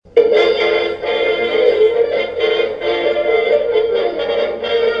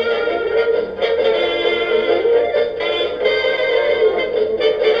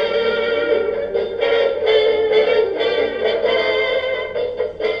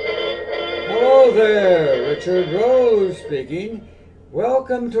Hello there, Richard Rose speaking.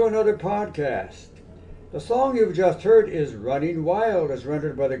 Welcome to another podcast. The song you've just heard is Running Wild, as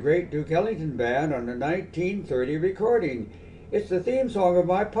rendered by the great Duke Ellington Band on the 1930 recording. It's the theme song of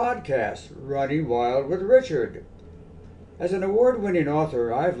my podcast, Running Wild with Richard. As an award-winning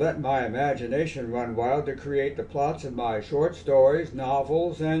author, I've let my imagination run wild to create the plots of my short stories,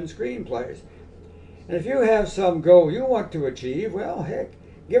 novels, and screenplays. And if you have some goal you want to achieve, well, heck,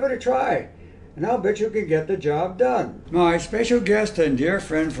 give it a try, and I'll bet you can get the job done. My special guest and dear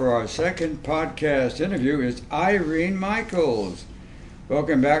friend for our second podcast interview is Irene Michaels.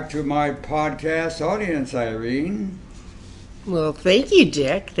 Welcome back to my podcast audience, Irene. Well, thank you,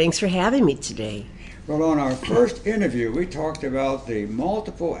 Dick. Thanks for having me today. Well, on our first interview, we talked about the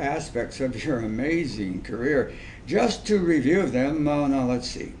multiple aspects of your amazing career. Just to review them, now let's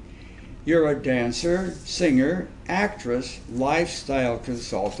see. You're a dancer, singer, actress, lifestyle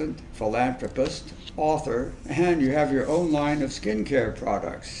consultant, philanthropist, author, and you have your own line of skincare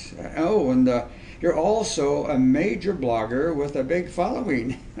products. You're also a major blogger with a big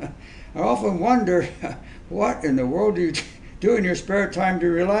following. I often wonder, what in the world do you do in your spare time to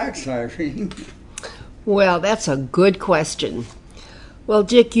relax, Irene? Well, that's a good question. Well,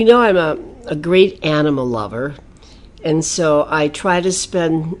 Dick, you know I'm a great animal lover, and so I try to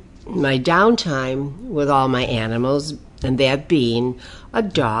spend my downtime with all my animals, and that being a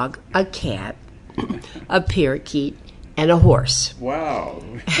dog, a cat, a parakeet, and a horse. Wow.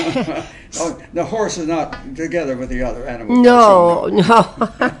 Oh, the horse is not together with the other animals. No.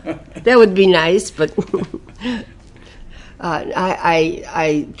 That would be nice, but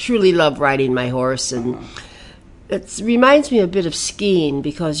I truly love riding my horse, and it reminds me a bit of skiing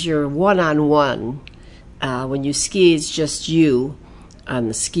because you're one-on-one. When you ski, it's just you on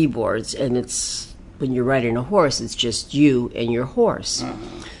the ski boards, and it's when you're riding a horse, it's just you and your horse.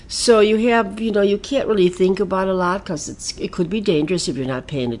 So you have, you can't really think about a lot because it could be dangerous if you're not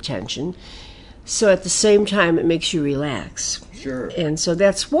paying attention. So at the same time, it makes you relax. Sure. And so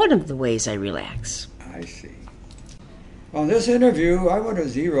that's one of the ways I relax. I see. On this interview, I want to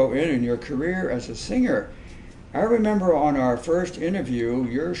zero in on your career as a singer. I remember on our first interview,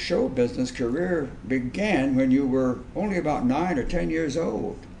 your show business career began when you were only about 9 or 10 years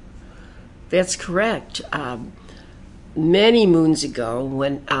old. That's correct. Many moons ago,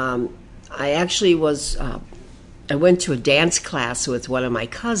 when I actually I went to a dance class with one of my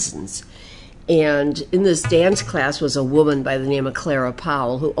cousins. And in this dance class was a woman by the name of Clara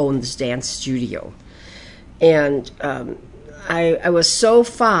Powell who owned this dance studio. And I was so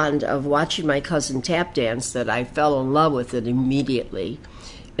fond of watching my cousin tap dance that I fell in love with it immediately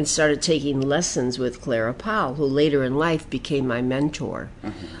and started taking lessons with Clara Powell, who later in life became my mentor.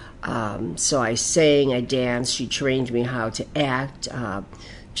 So I sang, I danced, she trained me how to act,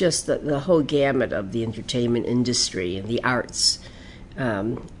 just the whole gamut of the entertainment industry and the arts.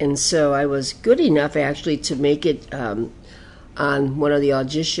 And so I was good enough actually to make it on one of the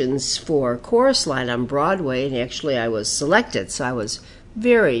auditions for Chorus Line on Broadway, and actually I was selected, so I was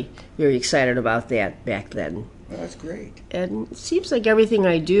very, very excited about that back then. Well, that's great. And it seems like everything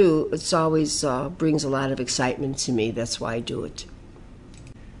I do, it's always brings a lot of excitement to me. That's why I do it.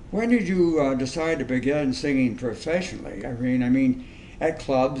 When did you decide to begin singing professionally, Irene? I mean, at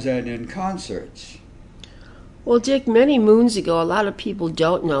clubs and in concerts. Well, Dick, many moons ago, a lot of people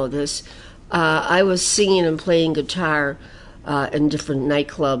don't know this, I was singing and playing guitar in different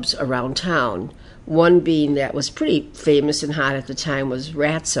nightclubs around town. One being that was pretty famous and hot at the time was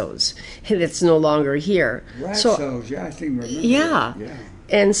Ratso's, and it's no longer here. Ratso's, yeah, I think I remember. Yeah. Yeah.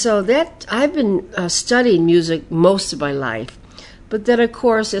 And so that I've been studying music most of my life, but then of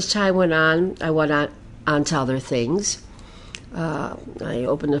course as time went on, I went on to other things. I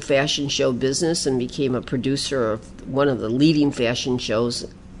opened a fashion show business and became a producer of one of the leading fashion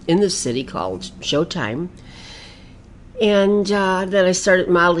shows in the city called Showtime. And then I started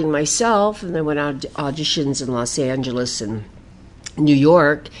modeling myself, and I went out to auditions in Los Angeles and New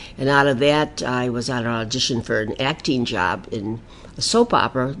York. And out of that, I was on an audition for an acting job in a soap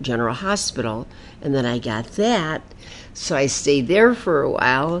opera, General Hospital. And then I got that, so I stayed there for a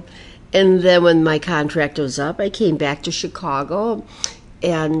while. And then when my contract was up, I came back to Chicago,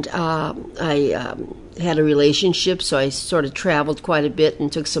 and I had a relationship, so I sort of traveled quite a bit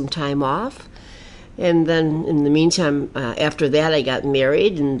and took some time off. And then in the meantime, after that, I got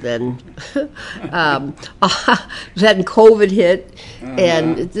married, and then then COVID hit,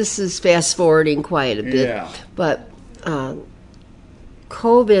 and this is fast-forwarding quite a bit. Yeah. But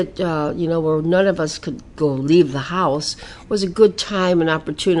COVID, where none of us could go leave the house, was a good time and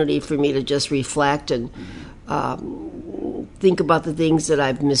opportunity for me to just reflect and think about the things that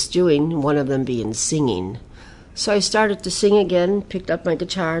I've missed doing, one of them being singing. So I started to sing again, picked up my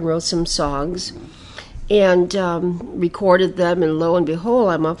guitar and wrote some songs, and recorded them, and lo and behold,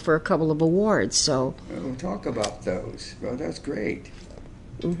 I'm up for a couple of awards. So we'll talk about those. Well, that's great.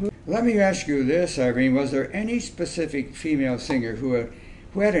 Mm-hmm. Let me ask you this, Irene. Was there any specific female singer who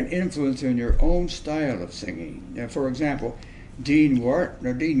had an influence in your own style of singing? Now, for example, Dean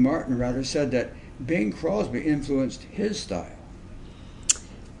Martin said that Bing Crosby influenced his style.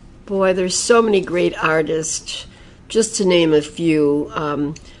 Boy, there's so many great artists. Just to name a few,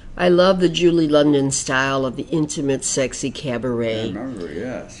 I love the Julie London style of the intimate, sexy cabaret. I remember,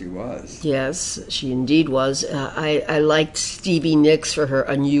 yes, she was. Yes, she indeed was. I liked Stevie Nicks for her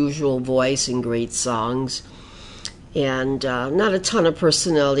unusual voice and great songs. And not a ton of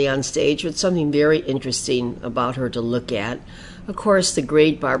personality on stage, but something very interesting about her to look at. Of course, the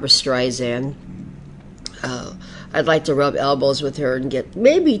great Barbra Streisand. I'd like to rub elbows with her and get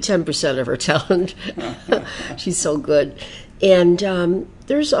maybe 10% of her talent. She's so good. And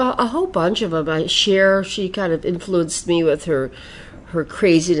there's a whole bunch of them. She kind of influenced me with her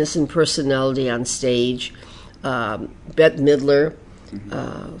craziness and personality on stage. Bette Midler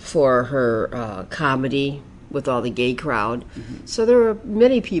for her comedy with all the gay crowd. Mm-hmm. So there were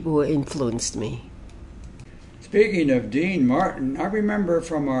many people who influenced me. Speaking of Dean Martin, I remember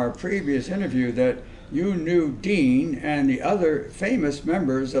from our previous interview that you knew Dean and the other famous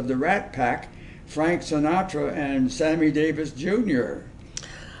members of the Rat Pack, Frank Sinatra and Sammy Davis Jr.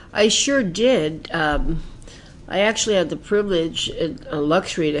 I sure did. I actually had the privilege and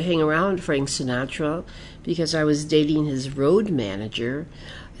luxury to hang around Frank Sinatra because I was dating his road manager.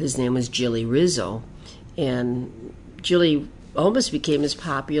 His name was Jilly Rizzo. And Jilly almost became as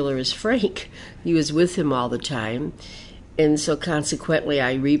popular as Frank. He was with him all the time. And so consequently,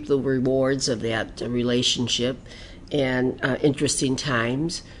 I reaped the rewards of that relationship and interesting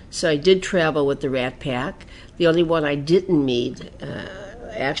times. So I did travel with the Rat Pack. The only one I didn't meet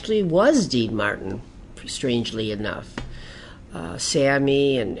actually was Dean Martin, strangely enough.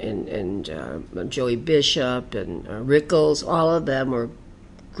 Sammy and Joey Bishop and Rickles, all of them were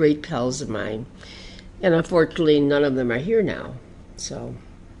great pals of mine. And unfortunately, none of them are here now. So,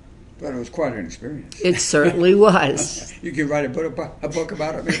 but it was quite an experience. It certainly was. You can write a book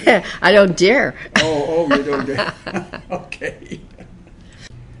about it, maybe? I don't dare. Oh, you don't dare. Okay.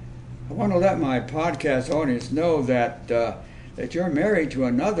 I want to let my podcast audience know that you're married to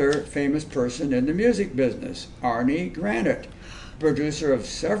another famous person in the music business, Arnie Granite, producer of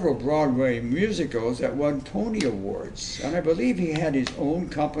several Broadway musicals that won Tony Awards. And I believe he had his own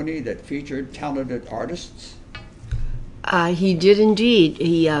company that featured talented artists. He did indeed.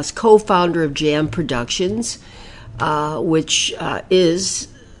 He is co-founder of Jam Productions, which is,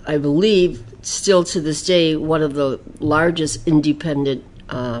 I believe, still to this day, one of the largest independent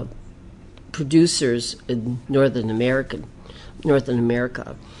producers in North America.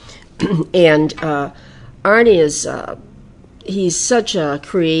 And Arnie is... he's such a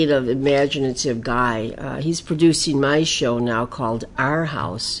creative, imaginative guy. He's producing my show now called Our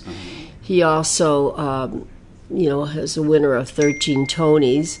House. Mm-hmm. He also, is a winner of 13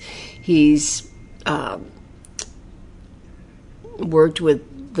 Tonys. He's worked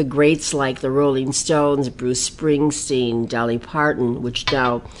with the greats like the Rolling Stones, Bruce Springsteen, Dolly Parton, which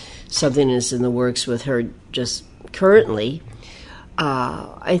now something is in the works with her just currently.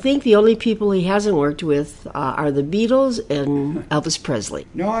 I think the only people he hasn't worked with are the Beatles and Elvis Presley.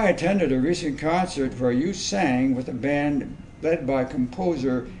 I attended a recent concert where you sang with a band led by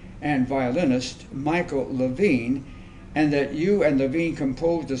composer and violinist Michael Levine, and that you and Levine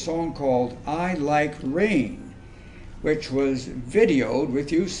composed a song called I Like Rain, which was videoed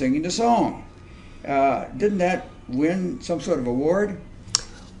with you singing the song. Didn't that win some sort of award?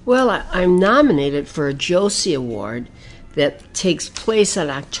 Well, I'm nominated for a Josie Award that takes place on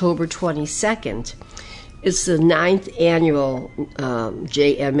October 22nd. It's the 9th annual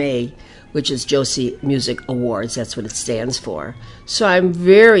JMA, which is Josie Music Awards. That's what it stands for. So I'm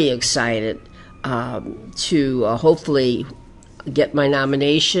very excited to hopefully get my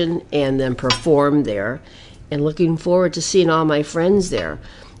nomination and then perform there, and looking forward to seeing all my friends there.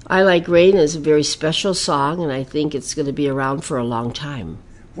 I Like Rain is a very special song, and I think it's going to be around for a long time.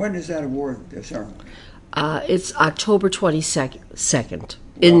 When is that award ceremony? It's October 22nd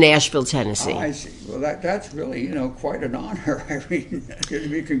in Nashville, Tennessee. I see. Well, that's really, quite an honor. I mean, to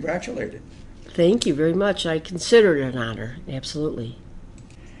be congratulated. Thank you very much. I consider it an honor. Absolutely.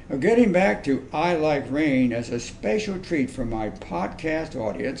 Now, getting back to I Like Rain, as a special treat for my podcast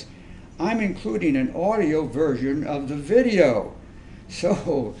audience, I'm including an audio version of the video.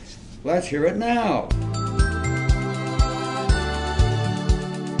 So, let's hear it now.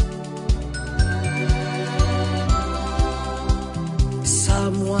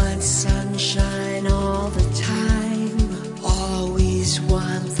 want sunshine all the time. Always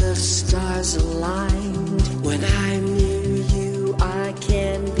want the stars aligned. When I'm near you, I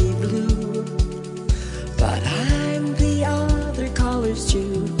can be blue, but I'm the other colors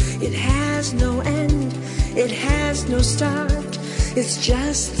too. It has no end, it has no start. It's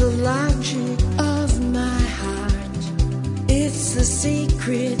just the logic of my heart. It's the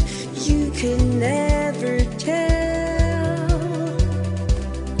secret you can never tell.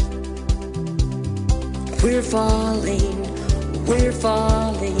 We're falling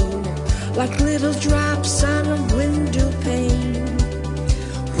like little drops on a window pane.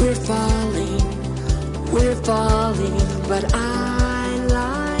 We're falling, but I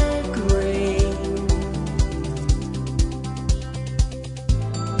like rain.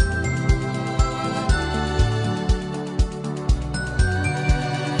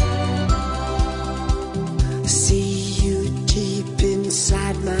 See you deep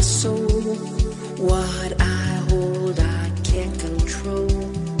inside my soul. What I hold I can't control.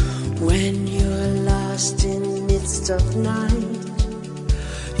 When you're lost in the midst of night,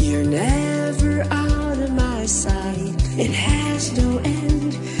 you're never out of my sight. It has no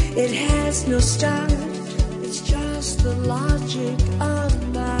end, it has no start. It's just the logic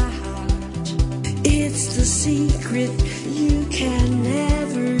of my heart. It's the secret you can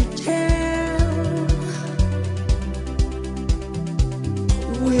never tell.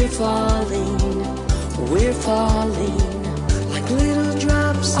 We're falling like little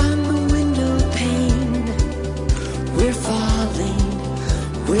drops on the window pane. We're falling,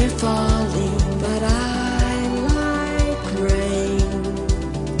 but I like rain.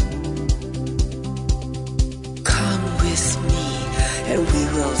 Come with me and we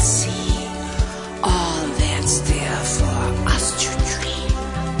will see all that's there for us to dream.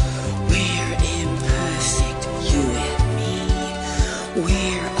 We're imperfect, you and me.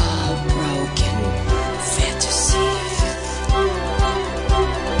 We're all broken fantasies.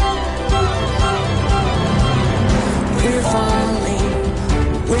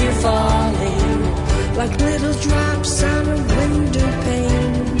 We're falling like little drops on a window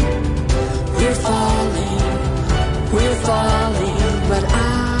pane. We're falling, but I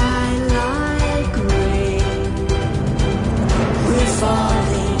like rain. We're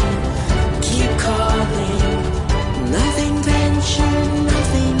falling, keep calling. Nothing ventured,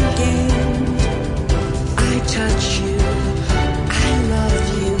 nothing gained. I touch you, I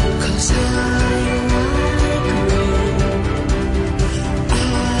love you, 'cause I like rain. I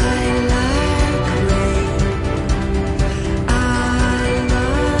like rain. I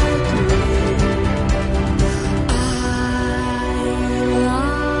like rain. I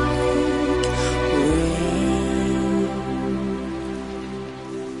like rain.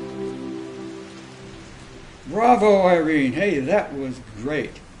 Bravo, Irene. Hey, that was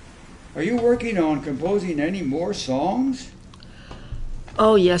great. Are you working on composing any more songs?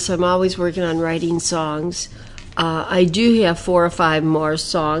 Oh, yes, I'm always working on writing songs. I do have 4 or 5 more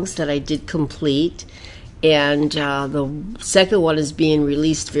songs that I did complete, and the second one is being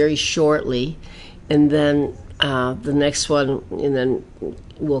released very shortly, and then the next one, and then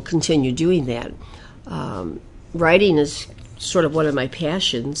we'll continue doing that. Writing is sort of one of my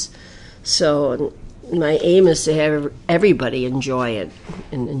passions, so my aim is to have everybody enjoy it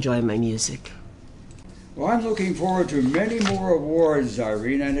and enjoy my music. Well, I'm looking forward to many more awards,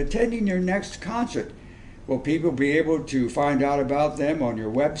 Irene, and attending your next concert. Will people be able to find out about them on your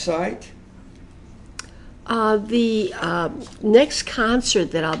website? The next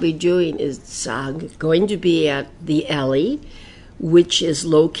concert that I'll be doing is going to be at the Ellie, which is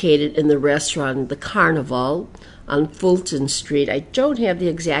located in the restaurant The Carnival on Fulton Street. I don't have the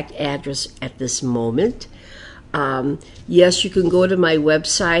exact address at this moment. Yes, you can go to my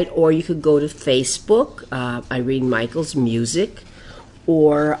website, or you could go to Facebook, Irene Michaels Music,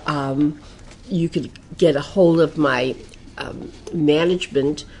 or you could get a hold of my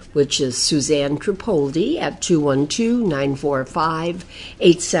management, which is Suzanne Tripoldi at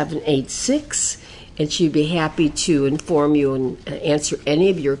 212-945-8786, and she'd be happy to inform you and answer any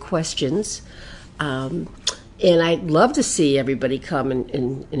of your questions. And I'd love to see everybody come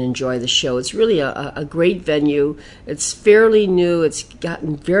and enjoy the show. It's really a great venue. It's fairly new. It's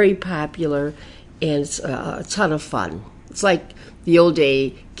gotten very popular, and it's a ton of fun. It's like the old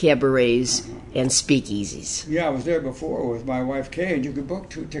day cabarets and speakeasies. Yeah, I was there before with my wife Kay, and you could book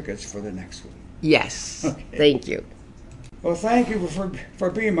 2 tickets for the next one. Yes. Okay. Thank you. Well, thank you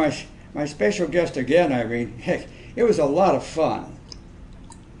for being my special guest again, Irene. Heck, it was a lot of fun.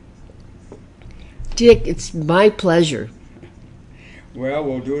 Dick, it's my pleasure. Well,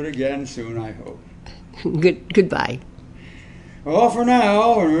 we'll do it again soon, I hope. Goodbye. Well, for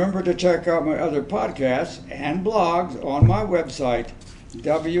now, remember to check out my other podcasts and blogs on my website,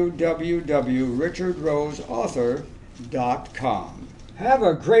 www.richardroseauthor.com. Have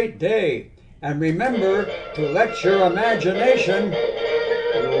a great day, and remember to let your imagination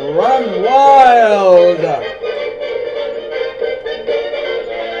run wild.